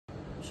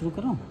शुरू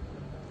करो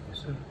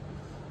sir.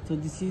 So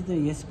this is the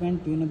S band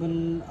tunable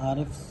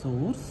RF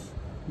source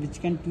which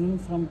can tune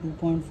from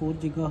 2.4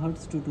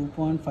 gigahertz to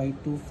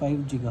 2.525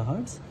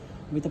 gigahertz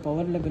with a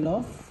power level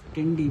of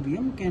 10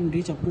 dBm, can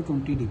reach up to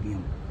 20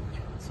 dBm.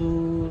 So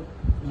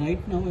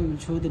right now I will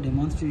show the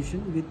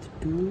demonstration with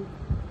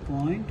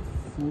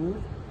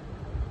 2.4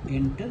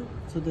 enter.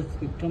 So the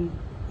spectrum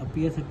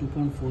appears at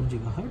 2.4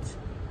 gigahertz.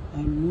 I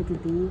will move to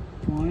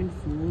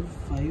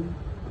 2.45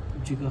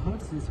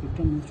 gigahertz. The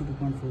spectrum moves to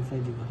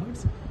 2.45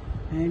 gigahertz,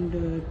 and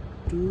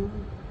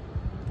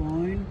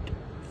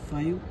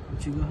 2.5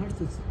 gigahertz.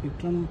 The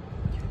spectrum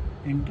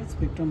enters.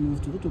 Spectrum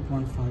moves to the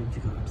 2.5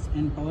 gigahertz,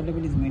 and power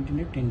level is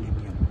maintained at 10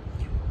 dBm.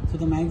 So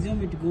the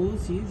maximum it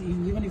goes is,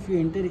 even if you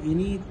enter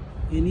any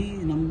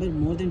number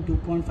more than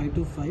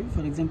 2.525,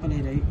 for example I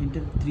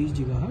enter 3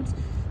 gigahertz,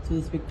 so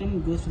the spectrum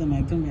goes to the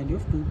maximum value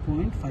of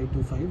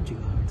 2.525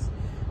 gigahertz.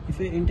 If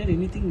I enter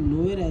anything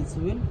lower as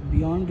well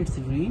beyond its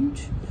range,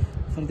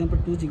 for example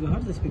 2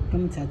 gigahertz, the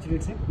spectrum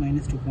saturates at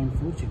minus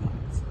 2.4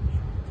 gigahertz.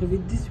 So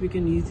with this we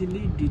can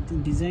easily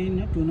design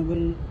a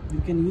tunable,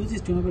 we can use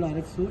this tunable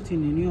RF source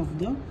in any of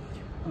the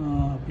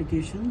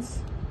applications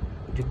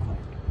required.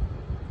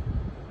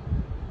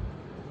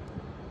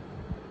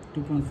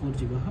 2.4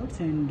 gigahertz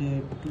and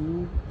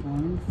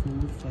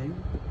 2.45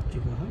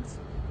 gigahertz,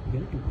 we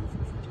get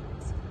 2.45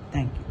 gigahertz.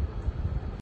 Thank you.